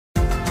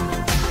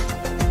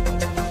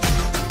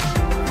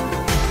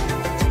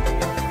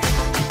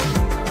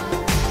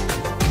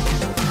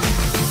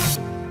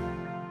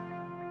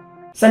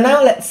So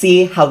now let's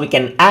see how we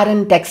can add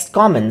in text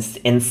comments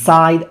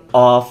inside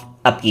of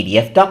a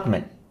PDF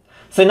document.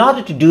 So in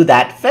order to do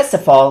that, first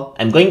of all,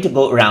 I'm going to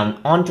go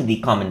around onto the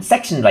comment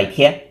section right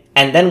here.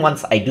 And then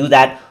once I do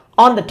that,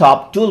 on the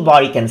top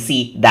toolbar, you can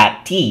see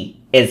that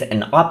T is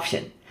an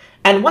option.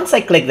 And once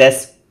I click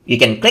this, you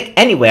can click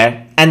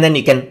anywhere and then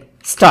you can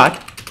start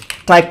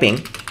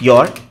typing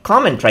your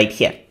comment right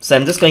here. So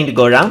I'm just going to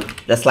go around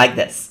just like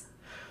this.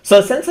 So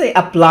since I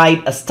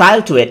applied a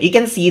style to it, you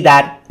can see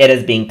that it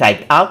is being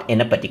typed out in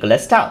a particular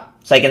style.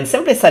 So I can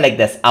simply select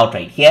this out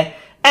right here,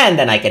 and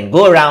then I can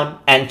go around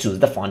and choose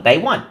the font I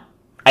want.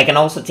 I can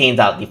also change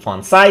out the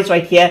font size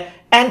right here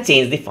and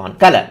change the font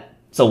color.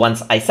 So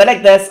once I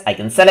select this, I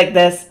can select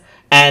this,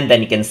 and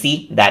then you can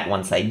see that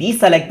once I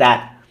deselect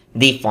that,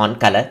 the font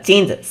color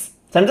changes.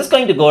 So I'm just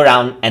going to go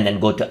around and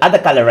then go to other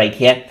color right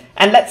here.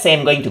 And let's say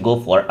I'm going to go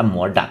for a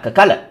more darker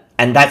color.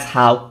 And that's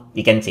how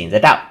you can change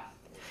it out.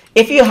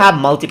 If you have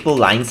multiple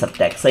lines of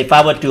text, so if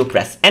I were to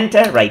press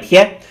enter right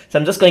here, so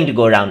I'm just going to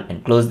go around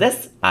and close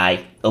this.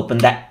 I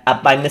opened that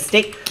up by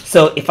mistake.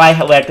 So if I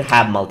were to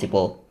have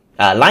multiple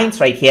lines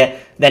right here,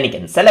 then you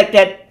can select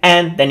it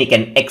and then you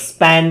can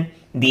expand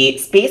the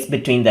space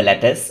between the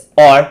letters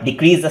or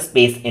decrease the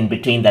space in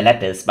between the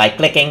letters by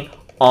clicking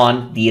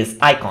on these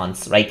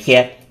icons right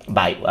here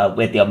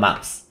with your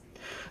mouse.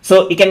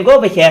 So you can go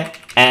over here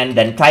and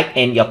then type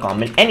in your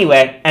comment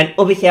anywhere, and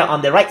over here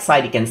on the right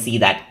side you can see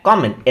that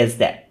comment is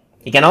there.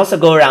 You can also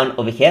go around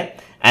over here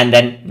and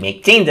then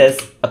make changes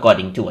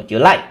according to what you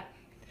like.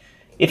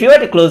 If you were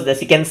to close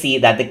this, you can see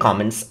that the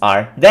comments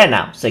are there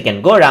now. So you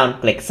can go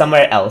around, click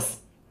somewhere else.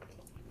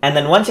 And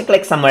then once you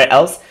click somewhere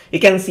else, you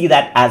can see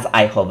that as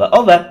I hover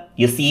over,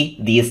 you see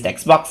these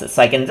text boxes.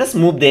 So I can just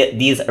move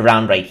these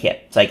around right here.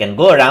 So I can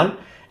go around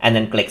and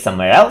then click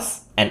somewhere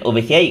else. And over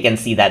here, you can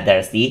see that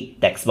there's the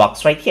text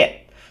box right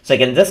here. So you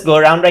can just go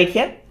around right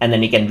here and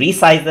then you can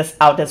resize this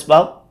out as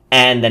well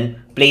and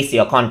then place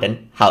your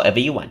content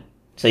however you want.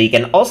 So you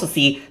can also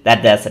see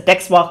that there's a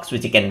text box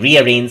which you can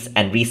rearrange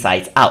and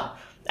resize out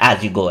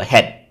as you go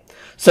ahead.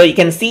 So you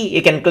can see,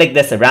 you can click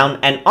this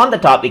around, and on the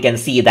top you can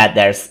see that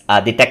there's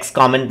the text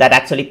comment that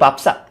actually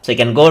pops up. So you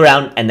can go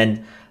around and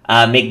then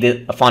make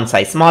the font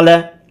size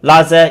smaller,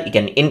 larger. You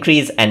can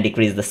increase and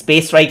decrease the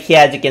space right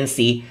here. As you can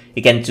see,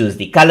 you can choose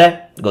the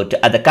color, go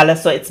to other color.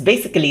 So it's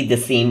basically the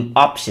same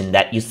option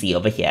that you see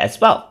over here as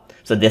well.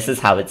 So this is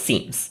how it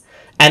seems.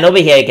 And over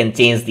here, you can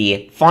change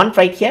the font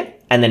right here,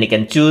 and then you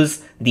can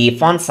choose the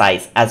font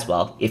size as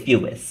well if you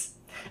wish.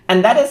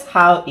 And that is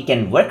how you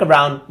can work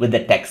around with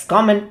the text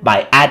comment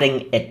by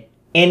adding it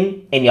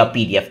in your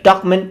PDF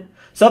document.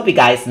 So hope you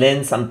guys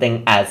learned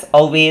something as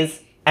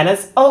always. And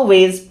as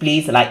always,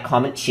 please like,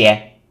 comment,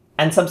 share,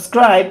 and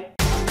subscribe.